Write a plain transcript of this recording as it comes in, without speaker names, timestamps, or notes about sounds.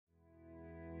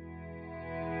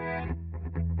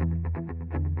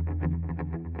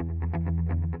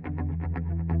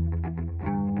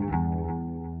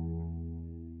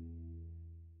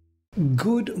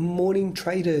Good morning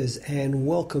traders, and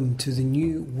welcome to the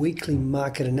new weekly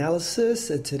market analysis.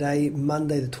 Today,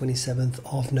 Monday the 27th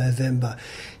of November.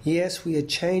 Yes, we are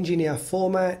changing our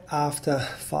format after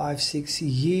 5-6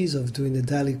 years of doing the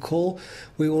daily call.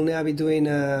 We will now be doing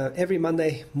every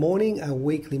Monday morning a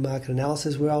weekly market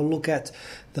analysis where I'll look at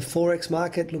the Forex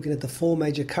market, looking at the four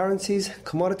major currencies,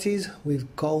 commodities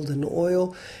with gold and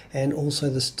oil, and also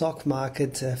the stock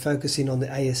market, focusing on the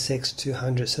ASX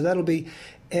 200. So that'll be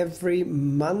every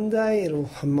Monday.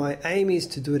 My aim is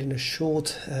to do it in a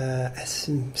short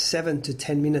 7 to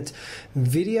 10 minute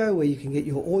video where you can get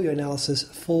all your analysis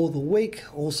for the week,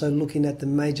 also looking at the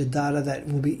major data that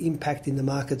will be impacting the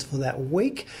markets for that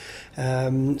week.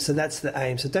 So that's the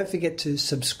aim. So don't forget to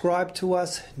subscribe to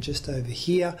us just over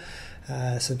here.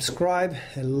 Subscribe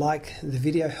and like the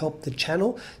video, help the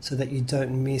channel so that you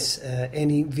don't miss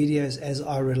any videos as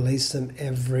I release them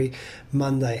every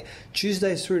Monday.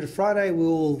 Tuesdays through to Friday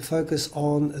we'll focus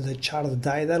on the chart of the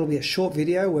day. That'll be a short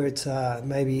video where it's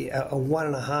maybe a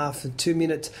 1.5 to 2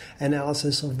 minute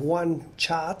analysis of one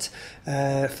chart,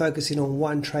 focusing on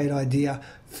one trade idea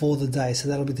for the day. So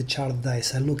that'll be the chart of the day,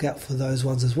 so look out for those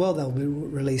ones as well. They'll be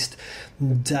released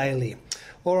daily.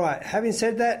 All right, having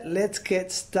said that, let's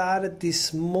get started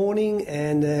this morning,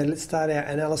 and let's start our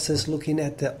analysis looking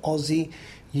at the Aussie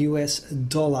US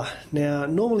dollar. Now,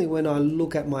 normally when I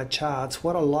look at my charts,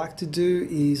 what I like to do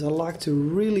is I like to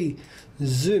really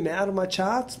zoom out of my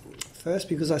charts first,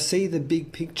 because I see the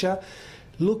big picture.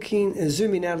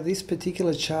 Zooming out of this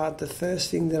particular chart, the first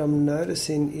thing that I'm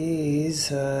noticing is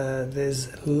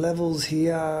there's levels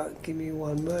here. Give me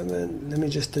one moment. Let me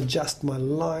just adjust my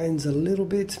lines a little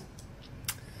bit.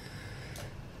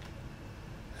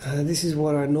 This is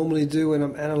what I normally do when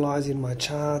I'm analyzing my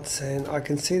charts, and I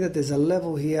can see that there's a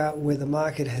level here where the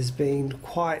market has been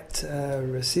quite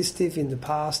resistive in the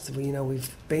past.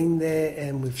 We've been there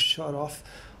and we've shot off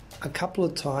a couple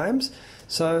of times.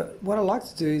 So what I like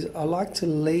to do is I like to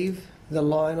leave the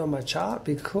line on my chart,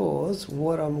 because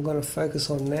what I'm going to focus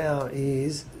on now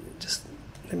is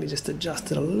let me just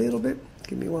adjust it a little bit.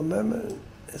 Give me one moment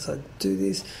as I do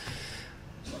this.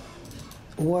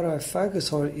 What I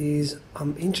focus on is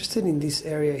I'm interested in this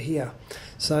area here.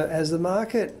 So as the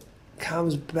market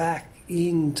comes back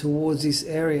in towards this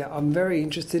area, I'm very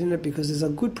interested in it because there's a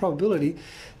good probability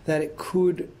that it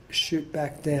could shoot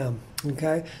back down.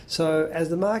 Okay, so as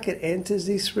the market enters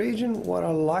this region, what I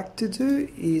like to do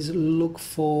is look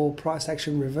for price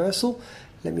action reversal.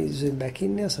 Let me zoom back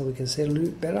in now so we can see it a little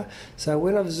bit better. So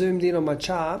when I've zoomed in on my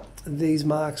chart, these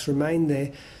marks remain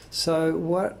there. So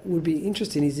what would be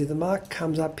interesting is if the mark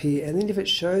comes up here, and then if it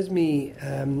shows me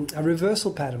a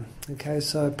reversal pattern. Okay,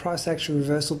 so price action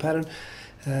reversal pattern,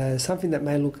 something that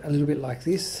may look a little bit like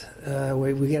this,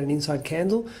 where we get an inside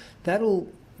candle, that'll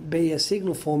be a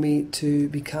signal for me to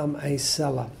become a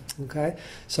seller. Okay,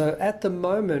 so at the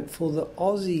moment for the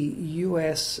Aussie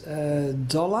US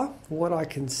dollar, what I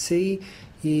can see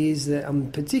is that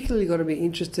I'm particularly going to be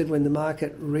interested when the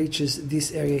market reaches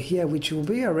this area here, which will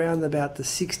be around about the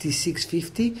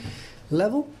 66.50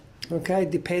 level. Okay,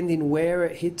 depending where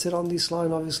it hits it on this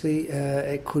line. Obviously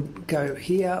it could go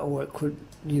here, or it could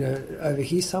over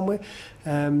here somewhere,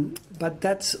 but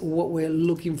that's what we're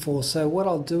looking for. So what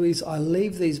I'll do is I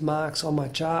leave these marks on my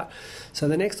chart, so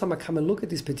the next time I come and look at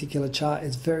this particular chart,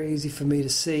 it's very easy for me to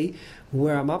see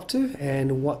where I'm up to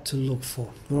and what to look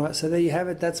for. All right, so there you have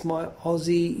it. That's my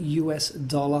Aussie US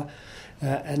dollar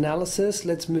analysis.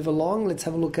 Let's move along. Let's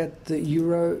have a look at the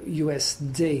Euro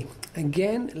USD.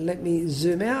 Again, let me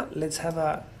zoom out. Let's have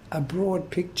a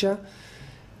broad picture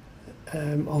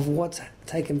of what's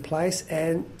taken place,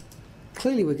 and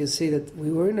clearly we can see that we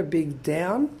were in a big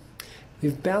down.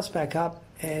 We've bounced back up,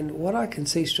 and what I can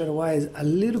see straight away is a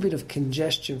little bit of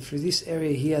congestion through this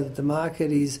area here, that the market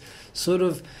is sort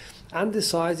of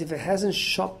undecided if it hasn't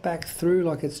shot back through,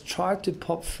 like it's tried to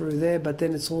pop through there, but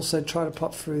then it's also tried to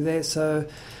pop through there, so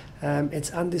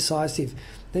it's undecisive.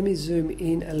 Let me zoom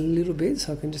in a little bit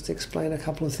so I can just explain a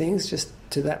couple of things just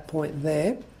to that point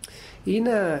there. In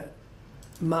a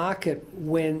market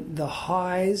when the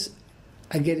highs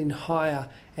are getting higher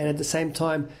and at the same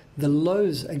time the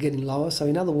lows are getting lower, so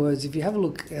in other words, if you have a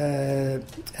look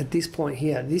at this point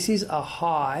here, this is a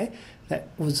high that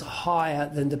was higher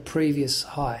than the previous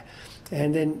high,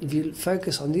 and then if you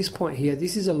focus on this point here,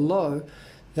 this is a low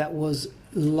that was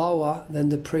lower than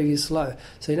the previous low.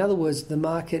 So in other words, the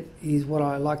market is what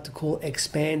I like to call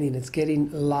expanding. It's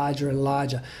getting larger and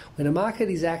larger. When a market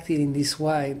is acting in this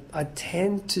way, I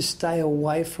tend to stay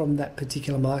away from that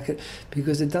particular market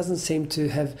because it doesn't seem to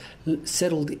have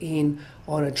settled in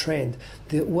on a trend.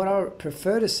 What I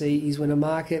prefer to see is when a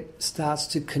market starts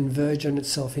to converge on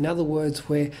itself. In other words,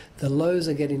 where the lows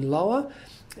are getting lower,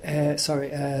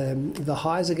 the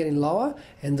highs are getting lower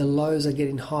and the lows are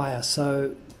getting higher.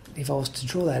 So if I was to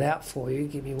draw that out for you,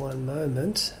 give me one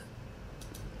moment.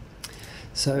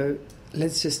 So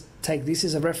let's just take this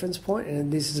as a reference point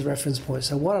and this is a reference point.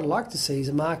 So what I'd like to see is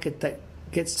a market that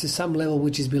gets to some level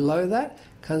which is below that,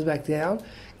 comes back down,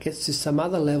 gets to some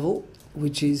other level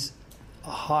which is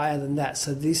higher than that.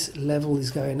 So this level is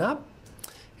going up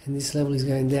and this level is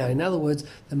going down. In other words,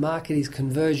 the market is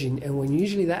converging, and when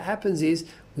usually that happens is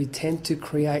we tend to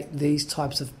create these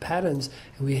types of patterns,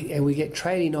 and we get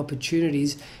trading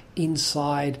opportunities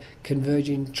inside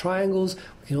converging triangles.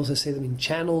 We can also see them in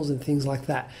channels and things like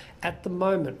that. At the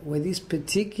moment, where this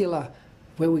particular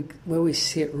where we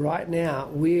sit right now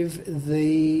with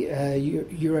the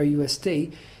Euro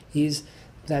USD is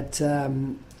that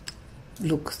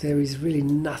look, there is really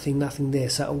nothing there.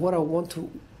 So what I want to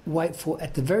wait for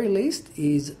at the very least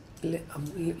is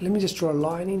let me just draw a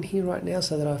line in here right now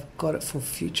so that I've got it for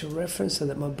future reference, so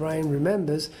that my brain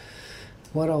remembers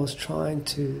what I was trying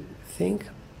to think.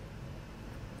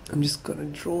 I'm just going to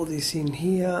draw this in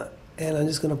here, and I'm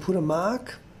just going to put a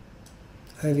mark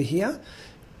over here.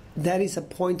 That is a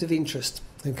point of interest.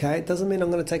 Okay, it doesn't mean I'm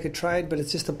going to take a trade, but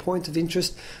it's just a point of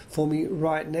interest for me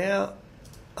right now.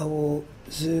 I will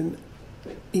zoom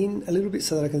in a little bit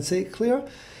so that I can see it clearer.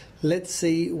 Let's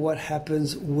see what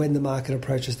happens when the market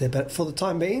approaches there. But for the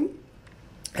time being,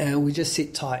 we just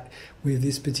sit tight with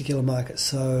this particular market.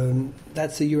 So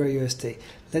that's the Euro USD.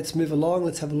 Let's move along.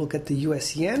 Let's have a look at the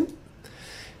US yen.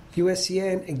 US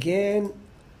yen, again,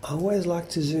 I always like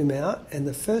to zoom out. And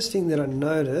the first thing that I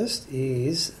noticed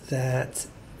is that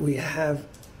we have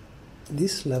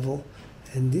this level,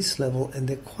 and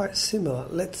they're quite similar.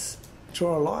 Let's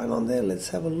draw a line on there. Let's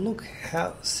have a look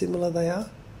how similar they are.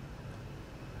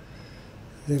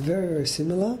 They're very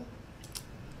similar.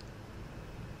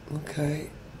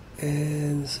 Okay,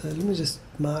 and so let me just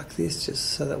mark this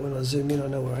just so that when I zoom in I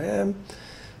know where I am.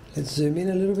 Let's zoom in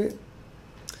a little bit.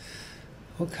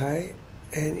 Okay,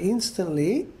 and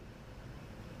instantly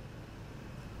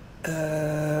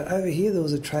over here there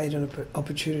was a trade on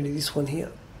opportunity, this one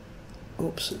here.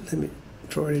 Oops, let me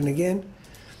draw it in again.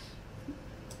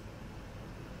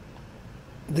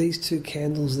 These two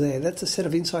candles there, that's a set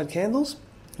of inside candles,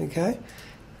 okay,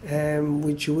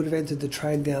 which you would have entered the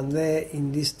trade down there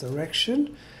in this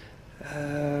direction.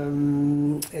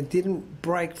 It didn't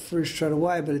break through straight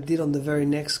away, but it did on the very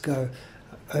next go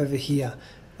over here.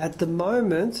 At the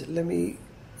moment, let me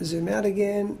zoom out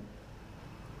again,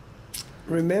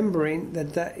 remembering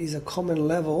that that is a common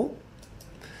level.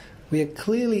 We are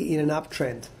clearly in an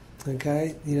uptrend,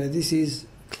 okay? You know, this is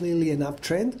clearly an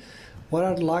uptrend. What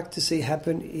I'd like to see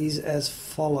happen is as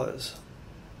follows.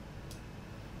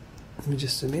 Let me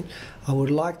just zoom in. I would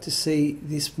like to see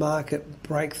this market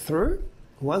break through.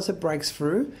 Once it breaks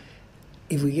through,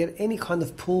 if we get any kind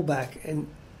of pullback, and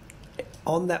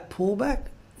on that pullback,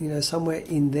 you know, somewhere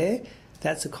in there,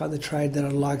 that's the kind of trade that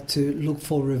I'd like to look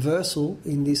for reversal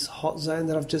in this hot zone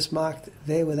that I've just marked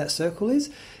there where that circle is,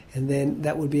 and then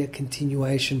that would be a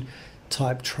continuation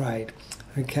type trade.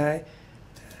 Okay.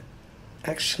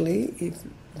 Actually, if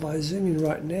I zoom in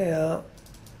right now,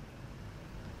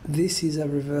 this is a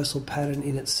reversal pattern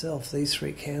in itself, these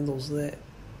three candles there.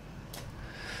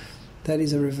 That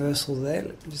is a reversal there.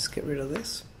 Let me just get rid of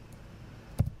this.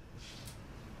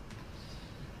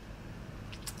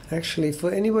 Actually,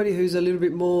 for anybody who's a little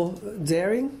bit more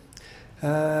daring,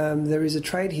 there is a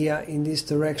trade here in this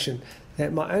direction. Now,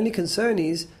 my only concern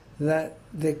is that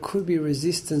there could be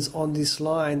resistance on this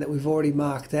line that we've already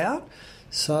marked out.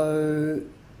 So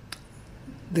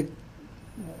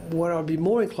what I'd be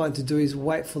more inclined to do is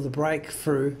wait for the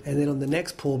breakthrough, and then on the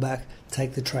next pullback,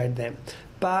 take the trade then.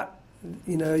 But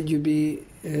you know,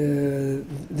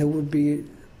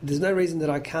 there's no reason that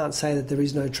I can't say that there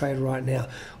is no trade right now.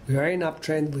 We are in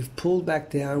uptrend, we've pulled back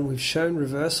down, we've shown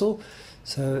reversal,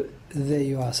 so there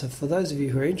you are. So for those of you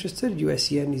who are interested,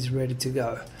 US yen is ready to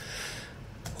go.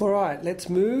 All right, let's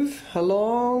move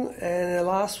along, and the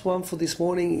last one for this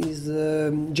morning is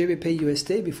the GBP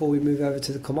USD before we move over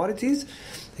to the commodities.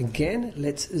 Again,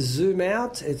 let's zoom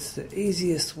out. It's the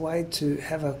easiest way to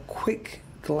have a quick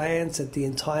glance at the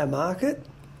entire market.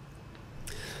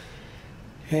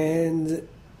 And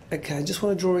okay, I just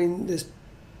want to draw in this.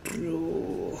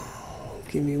 Give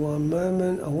give me one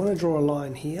moment. I want to draw a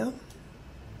line here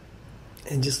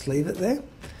and just leave it there.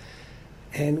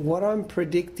 And what I'm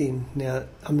predicting, now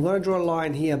I'm going to draw a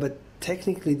line here, but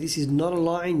technically this is not a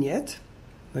line yet,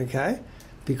 okay?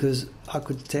 Because I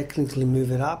could technically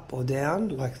move it up or down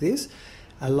like this.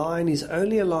 A line is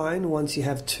only a line once you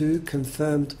have two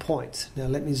confirmed points. Now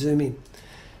let me zoom in.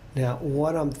 Now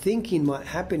what I'm thinking might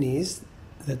happen is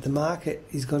that the market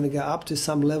is going to go up to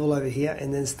some level over here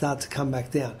and then start to come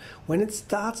back down. When it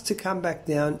starts to come back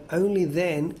down, only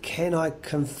then can I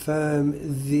confirm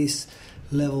this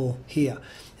level here.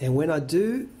 And when I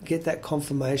do get that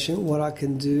confirmation, what I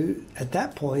can do at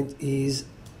that point is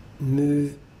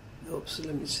move. Oops,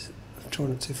 let me just, I've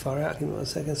drawn it too far out. Give me 1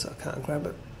 second so I can't grab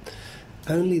it.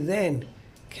 Only then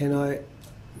can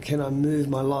I move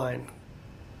my line.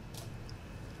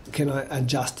 Can I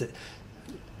adjust it,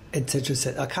 etc.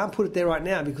 etc. I can't put it there right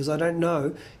now because I don't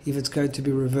know if it's going to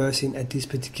be reversing at this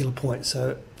particular point.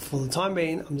 So for the time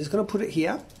being, I'm just going to put it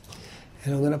here,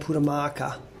 and I'm going to put a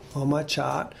marker on my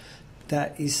chart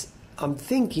that is, I'm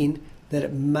thinking that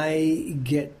it may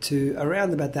get to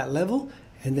around about that level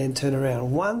and then turn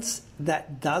around. Once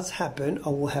that does happen, I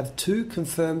will have two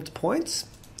confirmed points.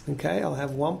 Okay, I'll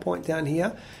have 1 point down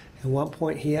here and 1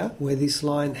 point here where this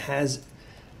line has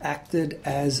acted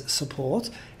as support,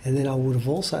 and then I would have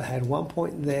also had 1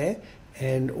 point there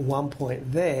and 1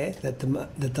 point there that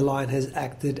the line has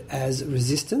acted as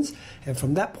resistance. And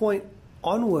from that point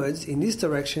onwards in this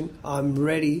direction, I'm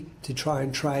ready to try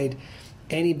and trade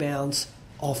any bounce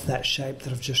off that shape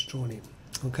that I've just drawn in.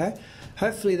 Okay,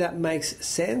 hopefully that makes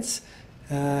sense.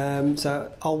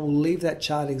 So I will leave that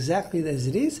chart exactly as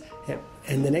it is,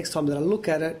 and the next time that I look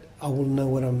at it, I will know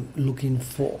what I'm looking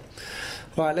for.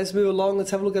 All right, let's move along.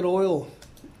 Let's have a look at oil.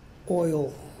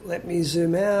 Oil. Let me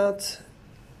zoom out.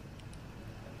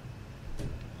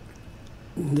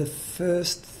 The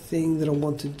first thing that I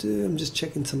want to do, I'm just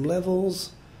checking some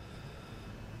levels.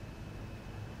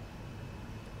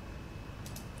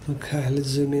 Okay, let's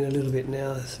zoom in a little bit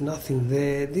now. There's nothing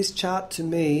there. This chart to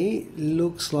me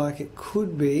looks like it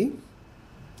could be.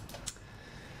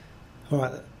 All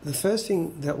right, the first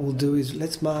thing that we'll do is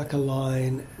let's mark a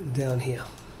line down here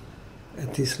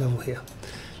at this level here.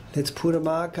 Let's put a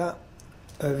marker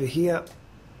over here.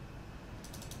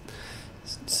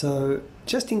 So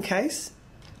just in case,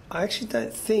 I actually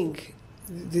don't think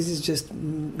this is just,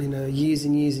 you know, years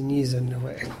and years and years, and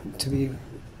to be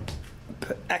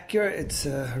accurate, it's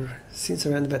since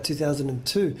around about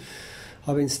 2002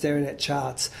 I've been staring at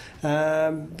charts,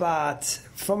 but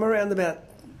from around about,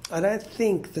 I don't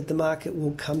think that the market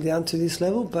will come down to this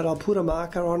level, but I'll put a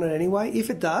marker on it anyway. If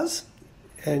it does,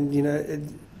 and you know,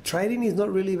 trading is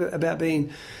not really about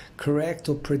being correct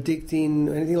or predicting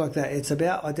or anything like that. It's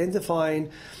about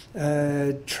identifying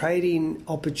trading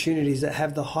opportunities that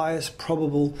have the highest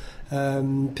probable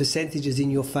percentages in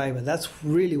your favor. That's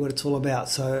really what it's all about.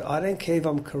 So I don't care if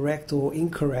I'm correct or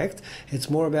incorrect. It's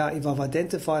more about if I've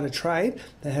identified a trade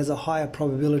that has a higher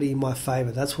probability in my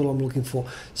favor. That's what I'm looking for.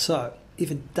 So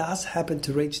if it does happen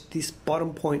to reach this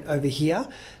bottom point over here,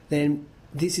 then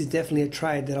this is definitely a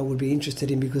trade that I would be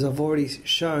interested in, because I've already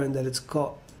shown that it's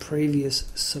got previous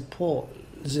support.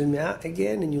 Zoom out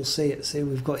again and you'll see it. See,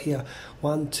 we've got here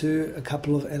 1, 2, a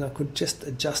couple of, and I could just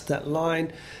adjust that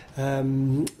line.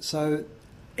 So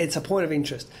it's a point of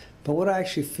interest. But what I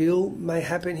actually feel may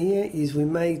happen here is we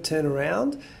may turn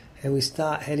around and we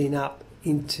start heading up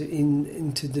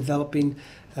into developing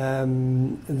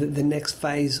the next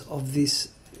phase of this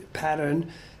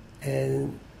pattern,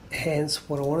 and hence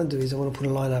what I want to do is I want to put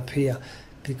a line up here,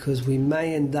 because we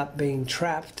may end up being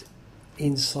trapped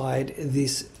inside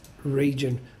this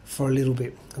region for a little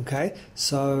bit. Okay,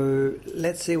 so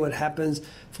let's see what happens.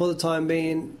 For the time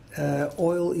being,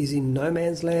 oil is in no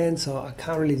man's land, so I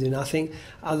can't really do nothing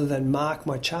other than mark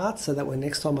my chart so that when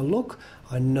next time I look,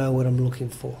 I know what I'm looking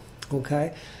for.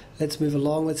 Okay, let's move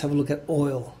along. Let's have a look at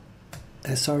oil.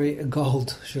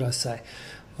 Gold, should I say.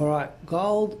 All right,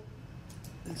 gold.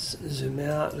 Let's zoom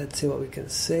out. Let's see what we can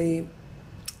see.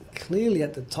 Clearly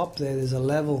at the top there's a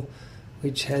level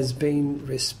which has been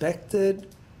respected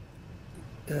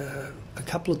a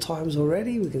couple of times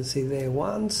already. We can see there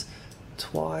once,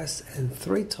 twice, and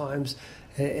 3 times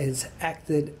it's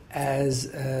acted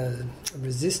as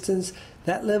resistance.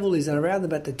 That level is around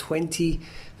about the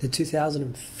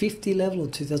 2050 level or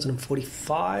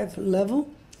 2045 level.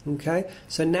 Okay,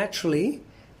 so naturally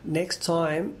next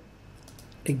time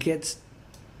it gets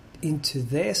into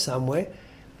there somewhere,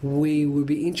 we would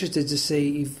be interested to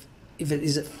see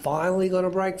Is it finally going to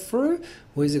break through,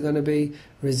 or is it going to be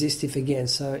resistive again?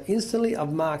 So instantly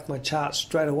I've marked my chart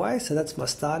straight away, so that's my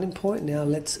starting point. Now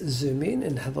let's zoom in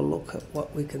and have a look at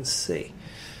what we can see.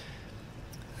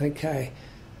 Okay,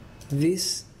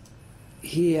 this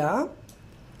here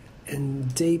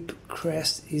and deep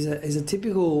crest is a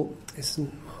typical,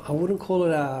 I wouldn't call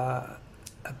it a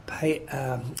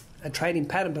trading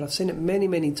pattern, but I've seen it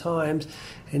many times,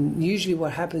 and usually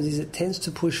what happens is it tends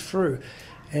to push through.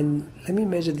 And let me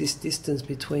measure this distance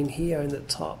between here and the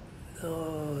top.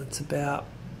 Oh, it's about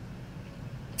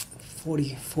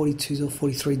 $42 or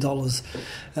 $43.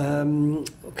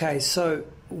 Okay, so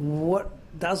what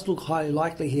does look highly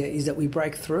likely here is that we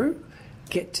break through,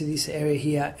 get to this area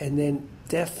here, and then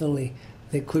definitely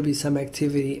there could be some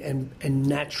activity and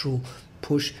natural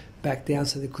push back down,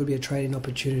 so there could be a trading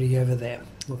opportunity over there.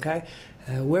 Okay,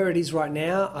 where it is right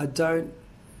now, I don't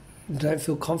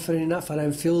feel confident enough. I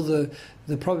don't feel the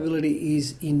probability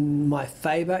is in my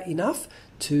favor enough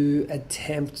to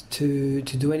attempt to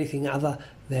do anything other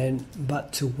than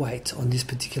but to wait on this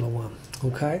particular one.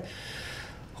 Okay,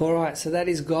 all right, so that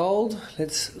is gold.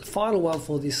 Final one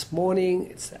for this morning.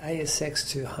 It's the ASX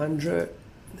 200.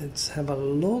 Let's have a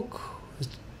look.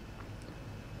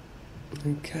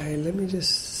 Okay, let me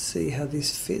just see how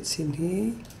this fits in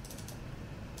here.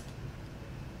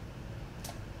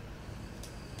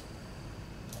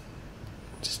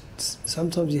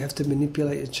 Sometimes you have to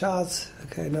manipulate your charts.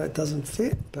 Okay, no, it doesn't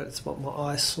fit, but it's what my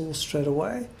eye saw straight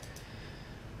away.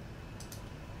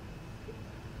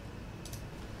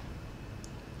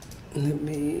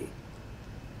 There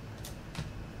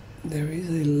is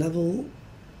a level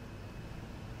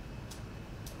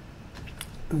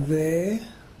there.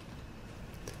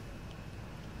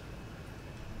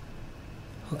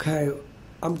 Okay,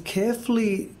 I'm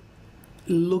carefully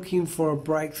looking for a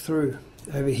breakthrough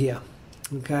over here.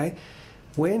 Okay,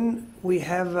 when we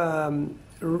have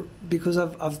because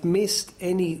I've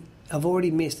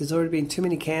already missed. There's already been too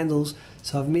many candles,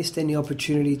 so I've missed any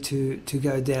opportunity to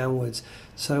go downwards.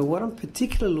 So what I'm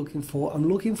particularly looking for, I'm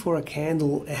looking for a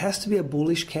candle. It has to be a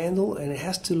bullish candle, and it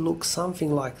has to look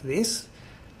something like this,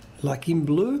 like in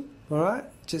blue. All right,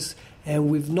 and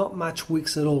with not much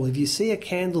wicks at all. If you see a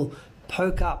candle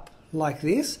poke up like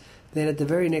this, then at the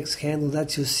very next candle,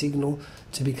 that's your signal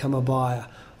to become a buyer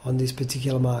on this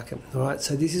particular market. All right,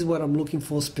 so this is what I'm looking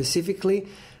for specifically.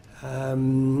 A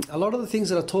lot of the things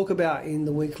that I talk about in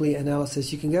the weekly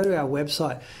analysis, you can go to our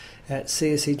website at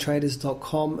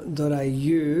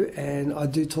csctraders.com.au, and I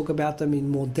do talk about them in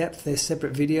more depth. They're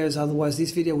separate videos. Otherwise,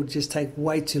 this video would just take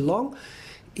way too long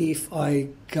if I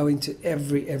go into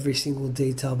every single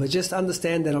detail. But just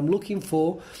understand that I'm looking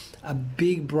for a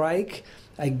big break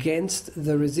against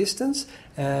the resistance,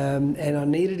 and I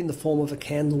need it in the form of a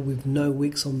candle with no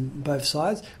wicks on both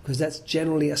sides, because that's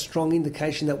generally a strong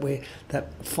indication that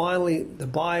finally the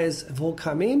buyers have all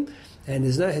come in and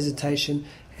there's no hesitation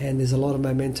and there's a lot of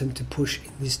momentum to push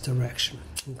in this direction.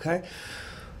 Okay,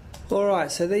 all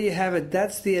right, so there you have it.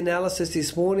 That's the analysis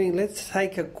this morning. Let's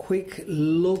take a quick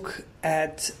look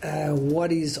at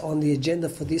what is on the agenda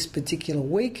for this particular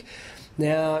week.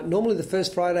 Now, normally the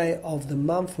first Friday of the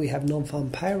month we have non-farm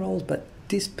payrolls, but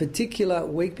this particular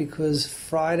week, because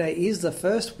Friday is the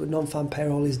first, non-farm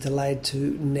payroll is delayed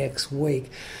to next week.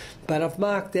 But I've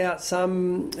marked out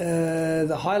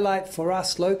the highlight for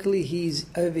us locally. He's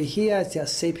over here. It's our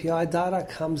CPI data,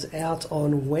 comes out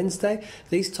on Wednesday.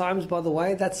 These times, by the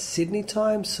way, that's Sydney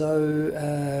time. So,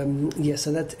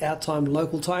 so that's our time,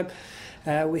 local time.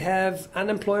 We have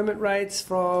unemployment rates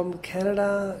from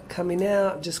Canada coming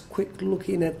out. Just quick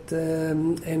looking at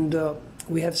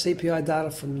we have CPI data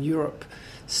from Europe,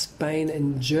 Spain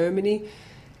and Germany,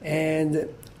 and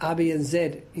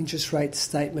RBNZ interest rate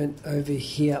statement over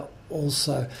here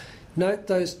also. Note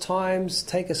those times,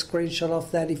 take a screenshot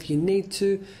of that if you need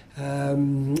to,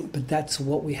 but that's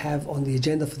what we have on the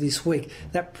agenda for this week.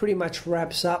 That pretty much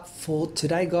wraps up for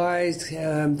today, guys.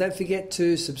 Don't forget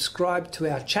to subscribe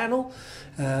to our channel,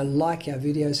 like our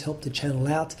videos, help the channel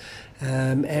out,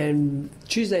 and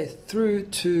Tuesday through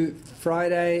to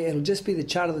Friday, it'll just be the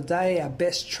chart of the day, our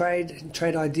best trade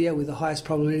idea with the highest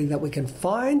probability that we can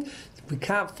find. We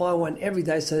can't find one every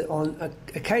day, so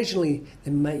occasionally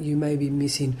you may be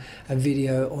missing a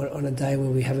video on a day where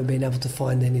we haven't been able to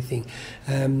find anything.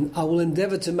 I will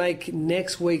endeavour to make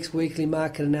next week's weekly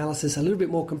market analysis a little bit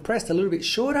more compressed, a little bit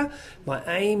shorter. My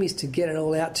aim is to get it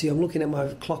all out to you. I'm looking at my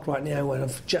clock right now and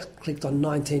I've just clicked on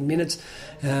 19 minutes.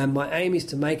 My aim is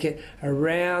to make it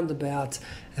around about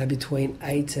between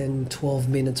 8 and 12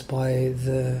 minutes by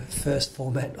the first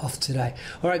format of today.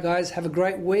 All right, guys, have a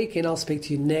great week, and I'll speak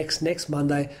to you next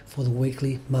Monday for the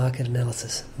weekly market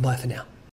analysis. Bye for now.